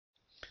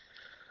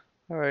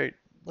Alright,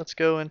 let's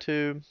go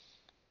into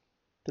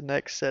the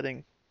next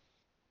setting,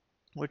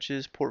 which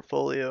is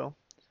portfolio.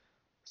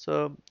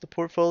 So the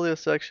portfolio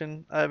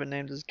section, I have it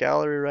named as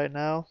gallery right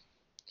now.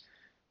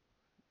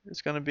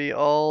 It's going to be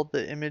all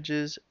the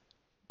images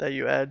that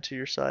you add to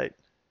your site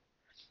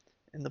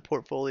in the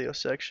portfolio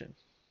section.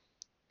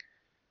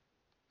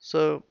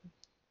 So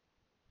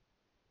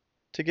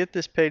to get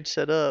this page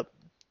set up,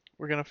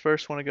 we're going to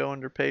first want to go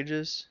under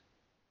pages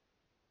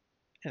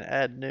and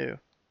add new.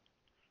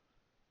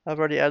 I've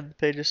already added the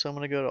pages, so I'm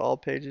going to go to all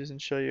pages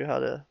and show you how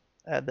to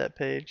add that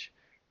page.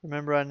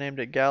 Remember, I named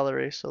it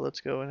gallery, so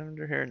let's go in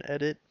under here and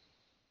edit.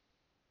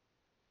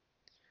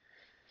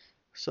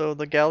 So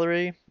the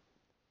gallery,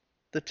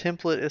 the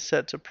template is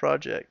set to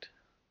project.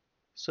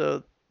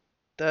 So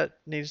that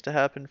needs to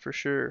happen for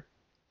sure.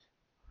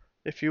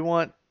 If you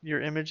want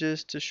your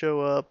images to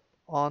show up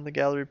on the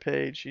gallery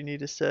page, you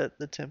need to set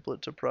the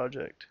template to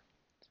project.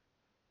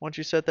 Once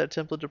you set that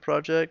template to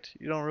project,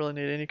 you don't really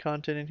need any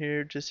content in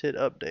here, just hit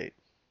update.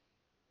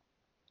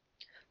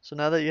 So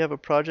now that you have a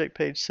project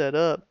page set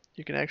up,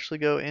 you can actually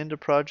go into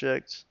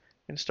projects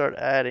and start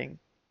adding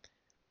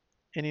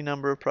any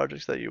number of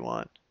projects that you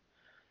want.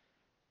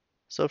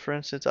 So for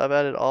instance, I've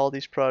added all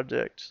these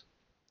projects.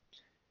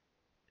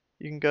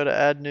 You can go to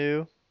add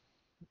new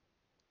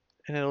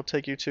and it'll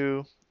take you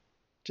to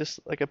just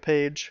like a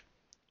page,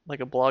 like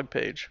a blog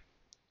page.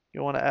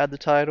 You want to add the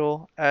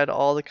title, add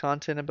all the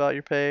content about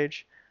your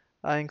page.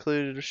 I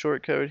included a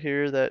short code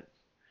here that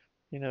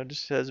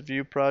just says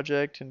view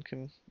project and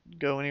can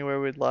go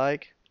anywhere we'd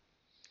like.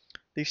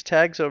 These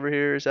tags over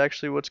here is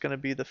actually what's going to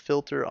be the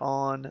filter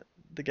on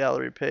the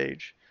gallery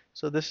page.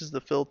 So this is the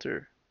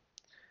filter.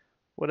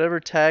 Whatever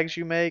tags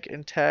you make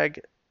and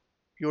tag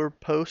your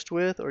post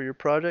with or your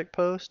project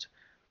post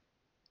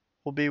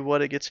will be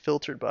what it gets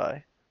filtered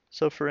by.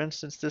 So for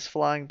instance, this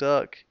flying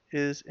duck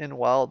is in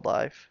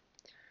wildlife.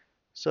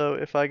 So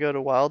if I go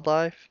to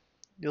wildlife,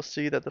 you'll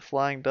see that the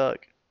flying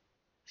duck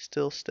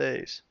still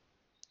stays.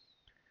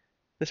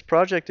 This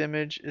project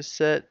image is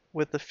set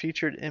with the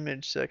featured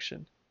image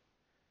section.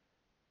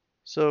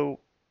 So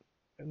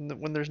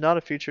when there's not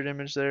a featured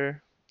image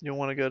there, you'll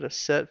want to go to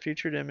set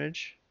featured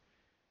image.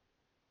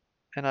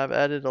 And I've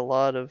added a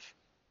lot of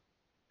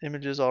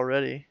images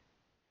already.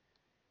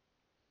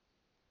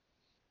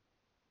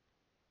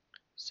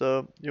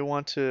 So you'll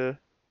want to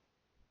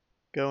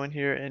go in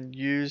here and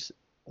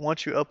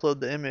once you upload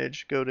the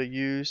image, go to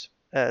use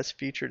as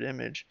featured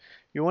image.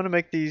 You want to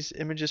make these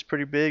images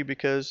pretty big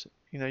because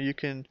you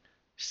can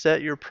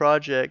set your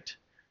project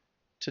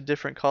to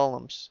different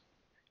columns.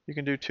 You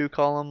can do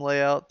 2-column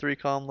layout,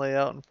 3-column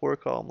layout, and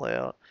 4-column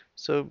layout.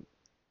 So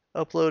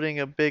uploading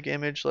a big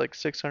image like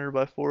 600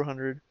 by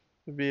 400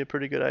 would be a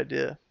pretty good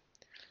idea.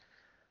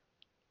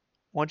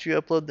 Once you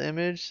upload the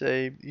image,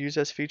 say use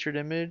as featured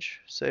image,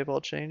 save all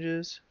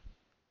changes.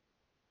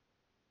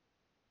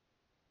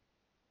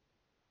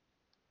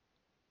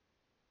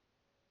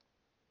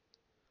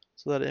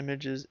 So that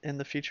image is in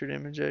the featured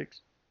image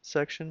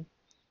section.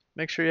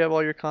 Make sure you have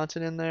all your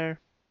content in there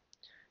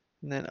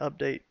and then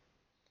update.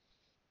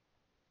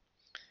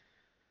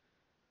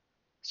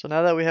 So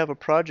now that we have a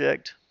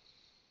project,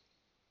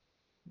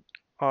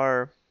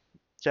 our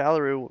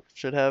gallery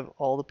should have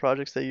all the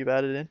projects that you've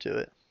added into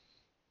it.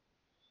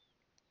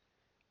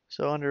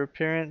 So under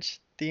appearance,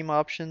 theme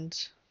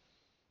options,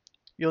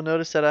 you'll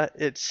notice that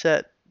it's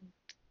set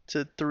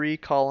to 3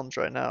 columns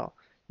right now.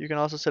 You can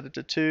also set it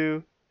to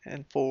 2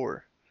 and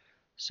 4.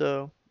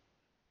 So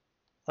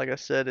like I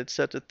said, it's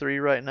set to 3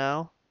 right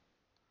now.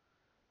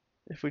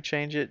 If we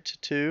change it to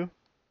 2,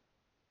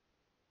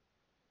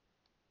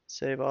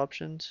 save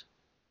options.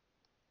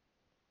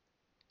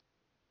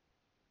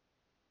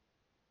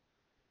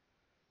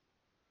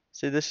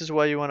 See, this is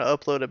why you want to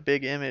upload a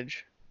big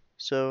image.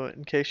 So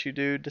in case you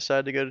do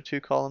decide to go to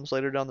 2 columns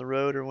later down the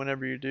road or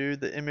whenever you do,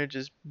 the image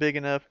is big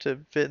enough to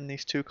fit in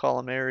these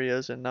 2-column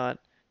areas and not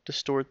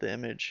distort the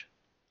image.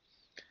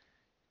 You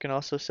can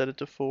also set it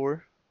to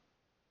 4.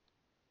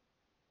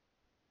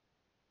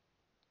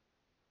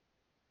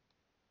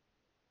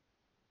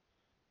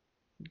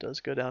 It does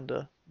go down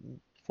to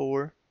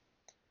 4.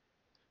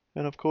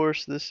 And of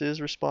course, this is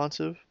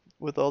responsive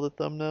with all the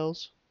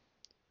thumbnails.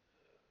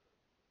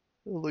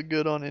 It'll look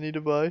good on any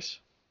device.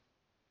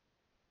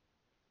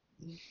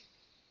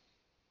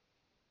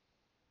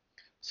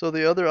 So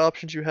the other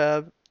options you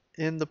have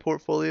in the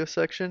portfolio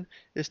section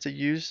is to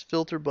use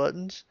filter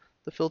buttons.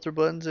 The filter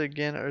buttons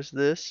again are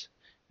this.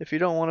 If you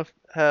don't want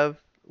to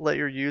let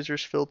your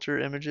users filter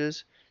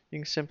images, you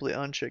can simply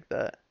uncheck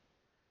that.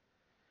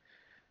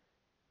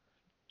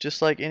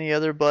 Just like any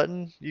other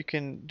button, you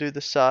can do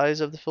the size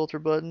of the filter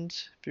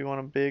buttons. If you want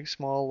them big,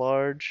 small,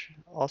 large,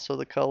 also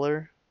the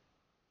color.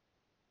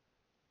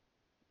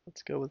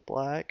 Let's go with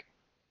black.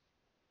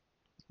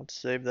 Let's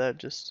save that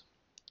just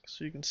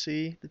so you can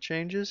see the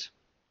changes.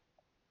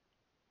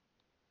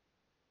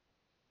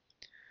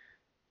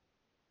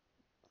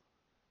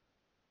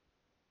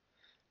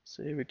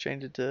 See, we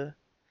change it to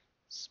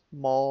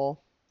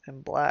small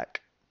and black.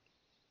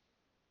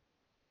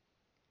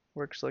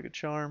 Works like a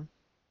charm.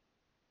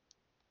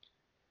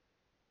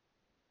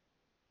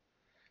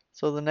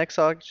 So the next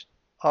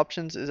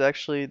options is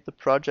actually the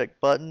project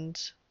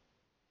buttons,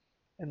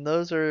 and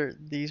those are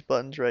these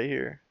buttons right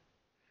here.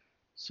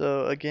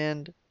 So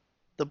again,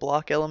 the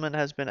block element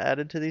has been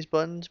added to these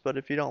buttons, but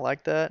if you don't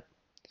like that,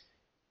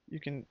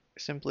 you can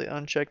simply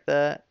uncheck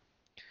that.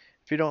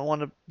 If you don't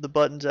want the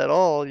buttons at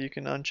all, you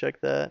can uncheck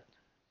that.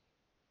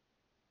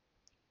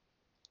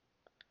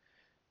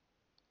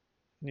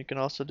 And you can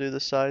also do the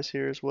size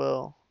here as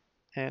well,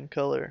 and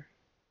color.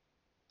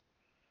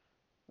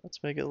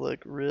 Let's make it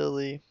look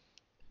really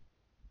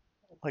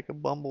like a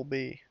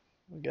bumblebee.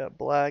 We got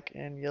black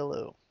and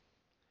yellow.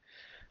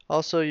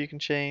 Also, you can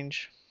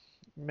change,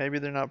 maybe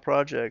they're not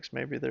projects,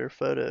 maybe they're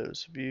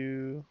photos.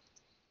 View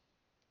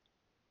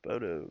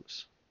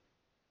photos.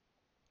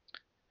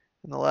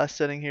 And the last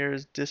setting here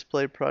is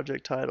display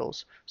project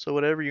titles. So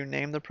whatever you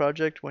name the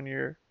project when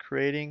you're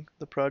creating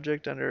the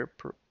project under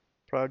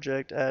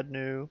project, add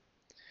new,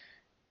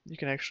 you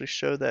can actually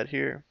show that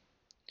here.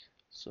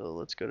 So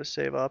let's go to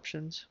save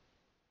options.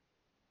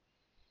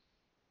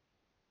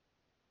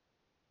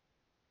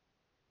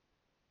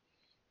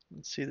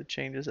 Let's see the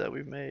changes that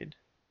we've made.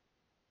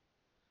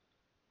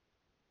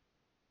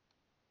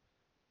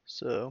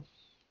 So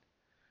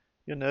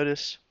you'll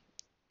notice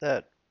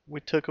that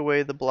we took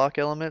away the block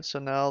element, so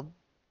now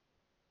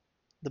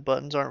the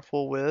buttons aren't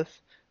full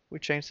width. We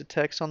changed the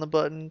text on the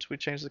buttons, we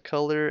changed the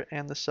color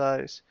and the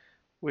size.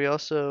 We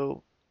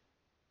also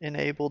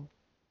enabled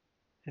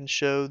and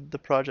showed the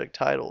project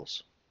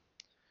titles.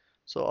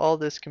 So all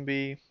this can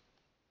be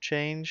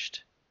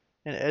changed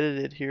and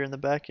edited here in the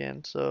back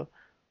end. So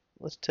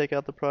let's take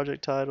out the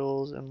project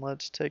titles and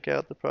let's take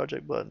out the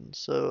project buttons.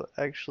 So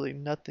actually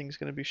nothing's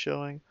going to be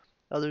showing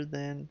other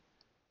than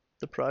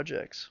the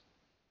projects.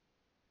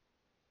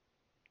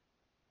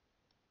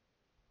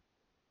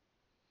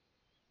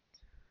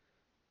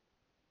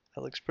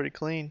 That looks pretty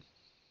clean.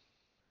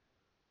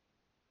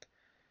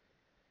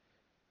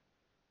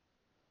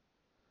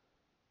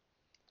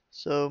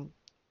 So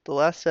the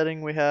last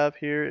setting we have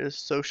here is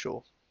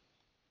social.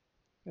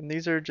 And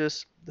these are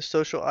just the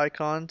social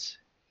icons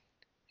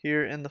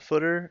here in the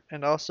footer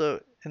and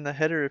also in the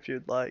header if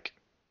you'd like.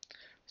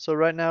 So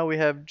right now we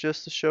have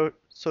just the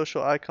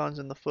social icons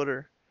in the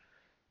footer.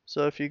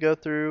 So if you go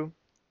through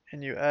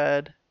and you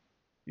add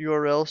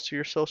URLs to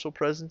your social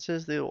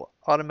presences, they will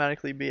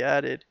automatically be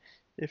added.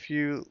 If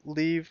you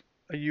leave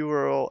a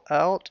URL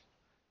out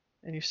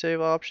and you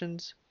save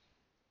options,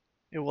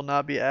 it will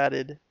not be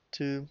added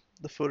to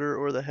the footer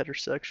or the header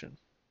section.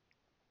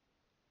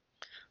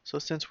 So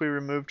since we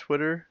removed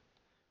Twitter,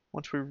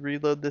 once we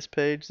reload this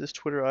page, this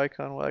Twitter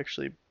icon will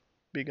actually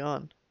be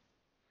gone.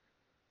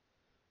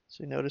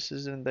 So you notice it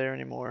isn't there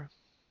anymore.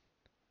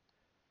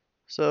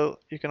 So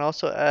you can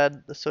also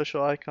add the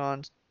social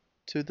icons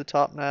to the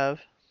top nav.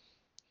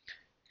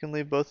 You can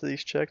leave both of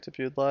these checked if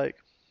you'd like.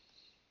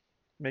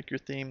 Make your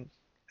theme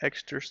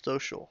extra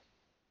social.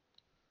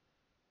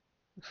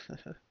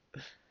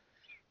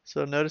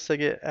 So notice they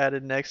get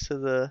added next to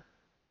the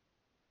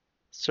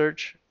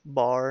search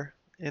bar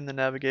in the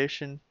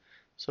navigation.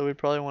 So we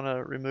probably want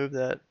to remove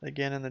that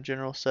again in the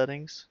general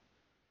settings.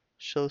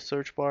 Show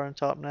search bar in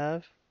top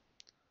nav.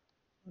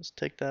 Let's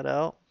take that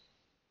out.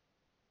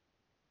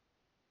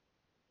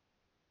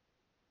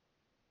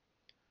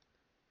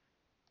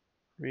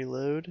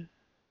 Reload.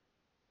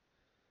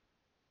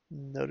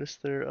 Notice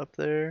they're up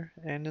there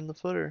and in the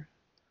footer.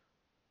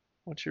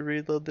 Once you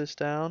reload this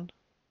down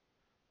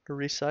or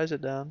resize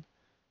it down,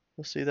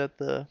 you'll see that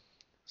the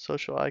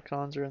social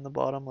icons are in the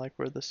bottom like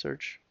where the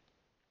search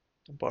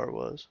bar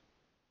was.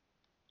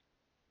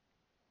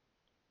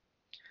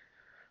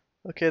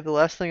 Okay, the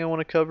last thing I want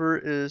to cover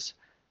is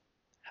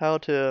how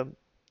to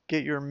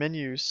get your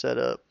menus set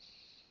up.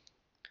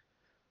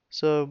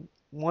 So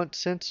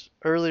since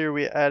earlier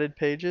we added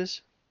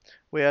pages,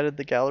 we added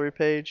the gallery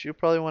page, you'll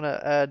probably want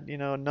to add,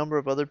 a number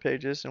of other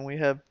pages, and we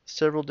have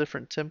several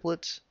different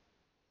templates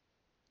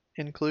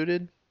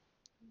included.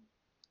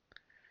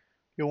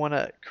 You'll want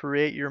to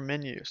create your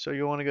menu. So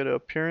you'll want to go to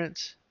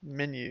Appearance,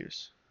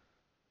 Menus.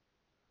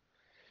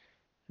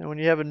 And when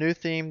you have a new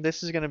theme,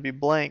 this is going to be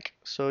blank.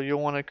 So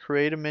you'll want to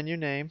create a menu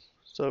name.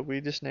 So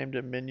we just named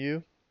it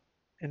Menu,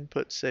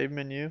 Input Save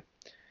Menu.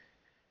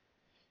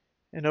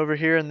 And over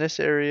here in this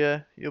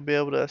area, you'll be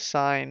able to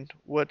assign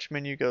which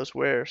menu goes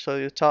where. So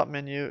your top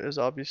menu is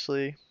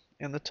obviously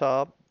in the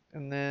top,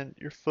 and then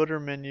your footer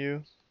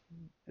menu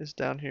is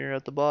down here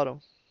at the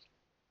bottom.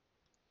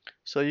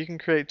 So you can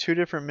create two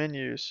different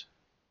menus.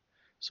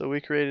 So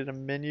we created a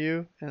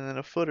menu and then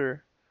a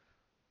footer.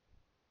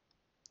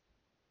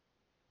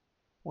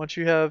 Once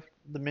you have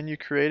the menu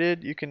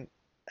created, you can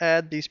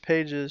add these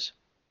pages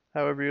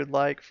however you'd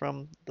like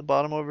from the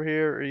bottom over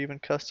here, or even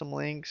custom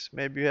links.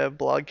 Maybe you have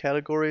blog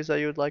categories that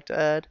you would like to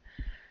add.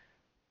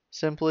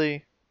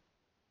 Simply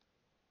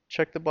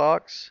check the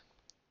box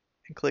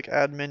and click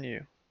Add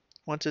Menu.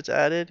 Once it's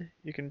added,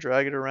 you can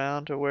drag it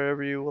around to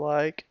wherever you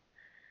like.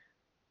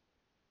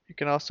 You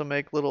can also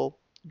make little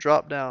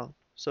drop down.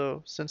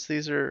 So since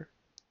these are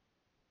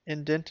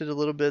indented a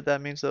little bit, that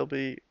means they'll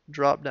be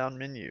drop down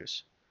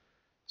menus.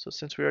 So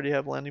since we already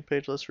have landing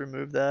page, let's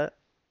remove that.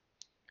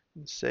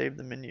 and save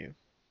the menu.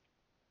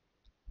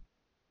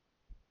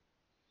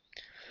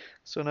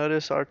 So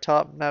notice our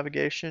top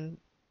navigation,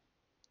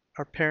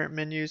 our parent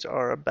menus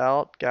are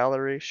About,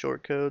 Gallery,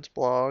 Shortcodes,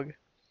 Blog,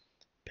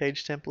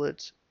 Page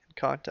Templates, and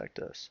Contact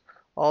Us.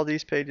 All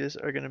these pages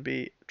are going to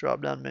be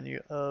drop-down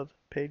menu of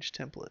Page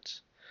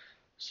Templates.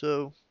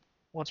 So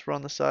once we're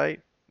on the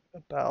site,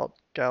 About,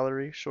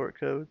 Gallery,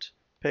 Shortcodes,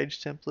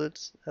 Page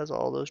Templates has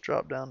all those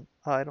drop-down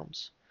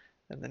items,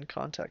 and then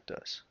Contact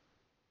Us.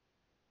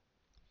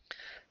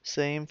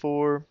 Same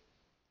for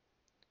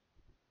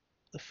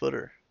the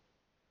footer.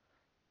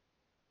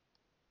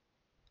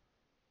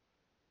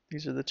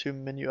 These are the two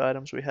menu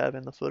items we have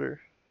in the footer.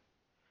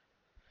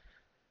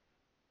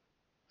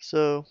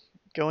 So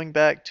going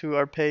back to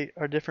our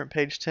different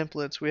page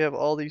templates, we have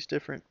all these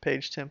different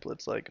page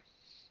templates, like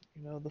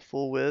the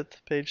full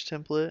width page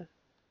template,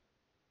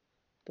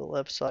 the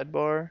left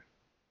sidebar,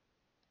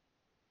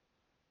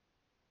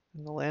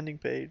 and the landing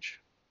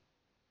page.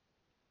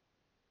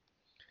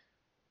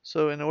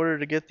 So in order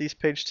to get these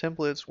page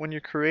templates, when you're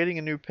creating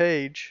a new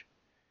page,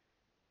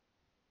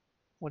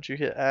 once you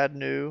hit add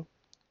new,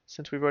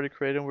 since we've already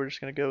created them, we're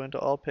just going to go into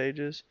all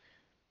pages.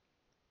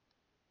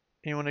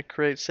 And you want to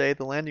create, say,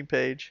 the landing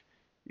page.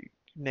 You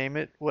name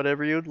it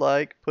whatever you would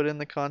like, put in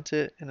the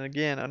content, and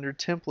again, under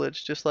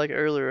templates, just like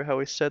earlier, how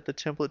we set the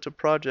template to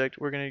project,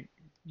 we're going to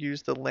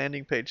use the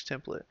landing page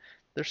template.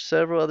 There's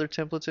several other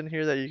templates in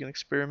here that you can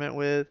experiment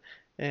with,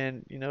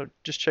 and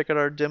just check out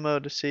our demo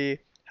to see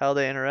how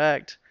they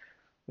interact.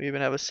 We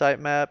even have a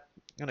sitemap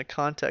and a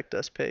contact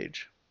us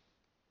page.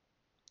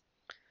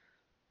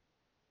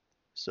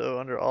 So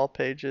under all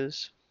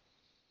pages,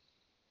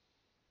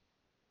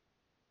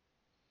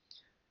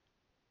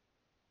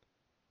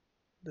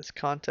 this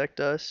contact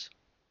us,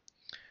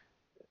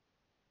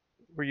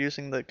 we're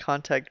using the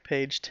contact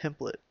page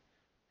template.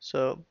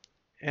 So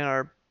in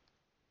our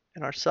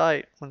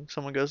site, when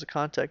someone goes to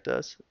contact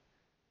us,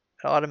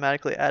 it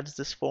automatically adds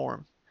this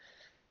form.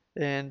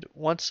 And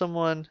once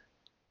someone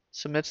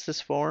submits this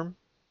form,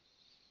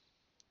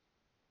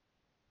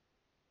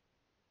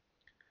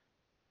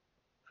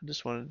 I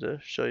just wanted to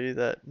show you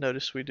that.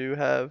 Notice we do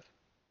have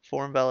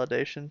form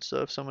validation,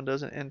 so if someone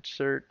doesn't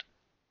insert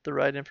the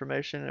right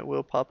information, it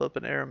will pop up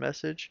an error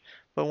message.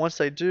 But once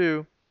they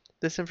do,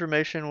 this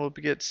information will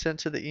get sent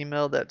to the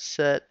email that's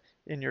set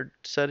in your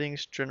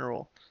settings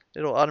general.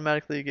 It'll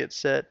automatically get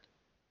sent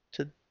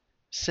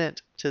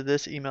to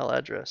this email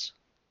address.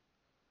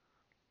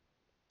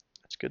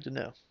 That's good to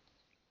know.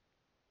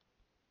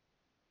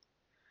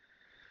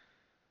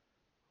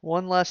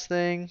 One last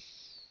thing,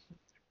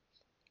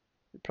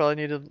 you probably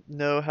need to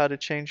know how to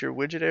change your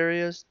widget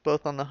areas,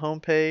 both on the home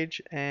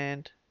page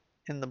and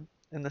in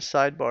the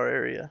sidebar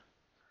area.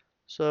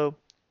 So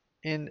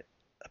in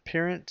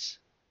Appearance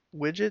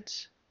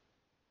Widgets,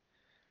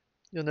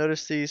 you'll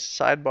notice these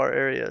sidebar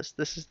areas.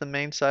 This is the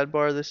main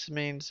sidebar. This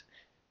means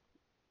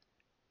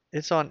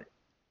it's on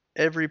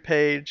every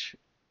page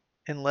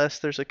unless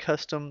there's a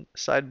custom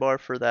sidebar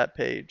for that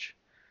page.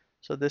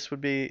 So this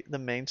would be the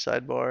main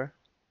sidebar.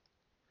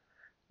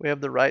 We have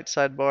the right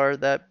sidebar.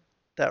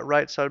 That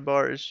right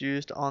sidebar is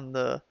used on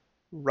the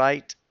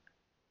right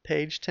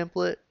page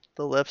template,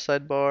 the left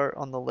sidebar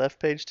on the left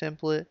page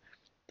template,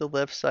 the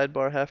left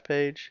sidebar half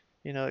page,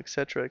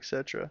 etc.,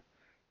 etc.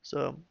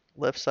 So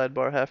left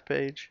sidebar half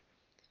page.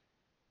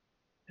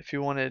 If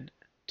you wanted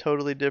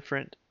totally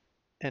different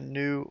and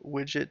new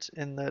widgets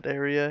in that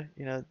area,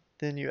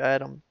 then you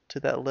add them to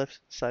that left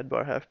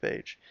sidebar half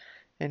page.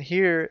 And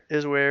here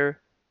is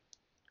where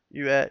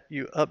you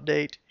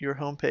update your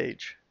home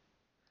page.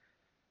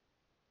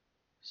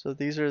 So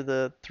these are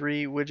the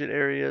three widget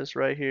areas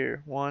right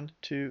here, 1,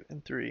 2,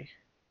 and 3.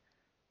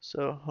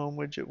 So home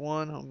widget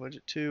 1, home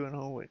widget 2, and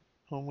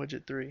home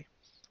widget 3.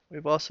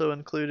 We've also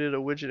included a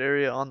widget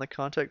area on the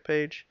contact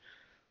page.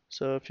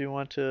 So if you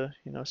want to,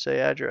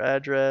 say add your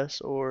address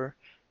or,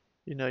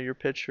 your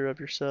picture of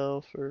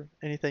yourself or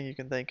anything you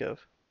can think of.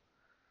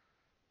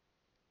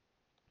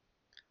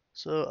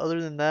 So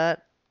other than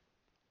that,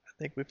 I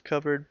think we've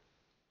covered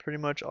pretty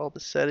much all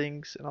the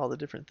settings and all the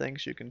different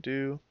things you can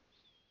do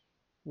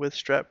with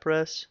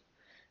StrapPress.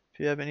 If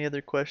you have any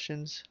other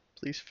questions,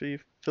 please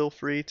feel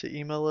free to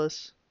email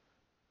us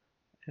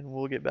and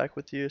we'll get back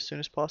with you as soon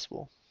as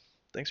possible.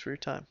 Thanks for your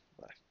time.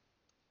 Bye.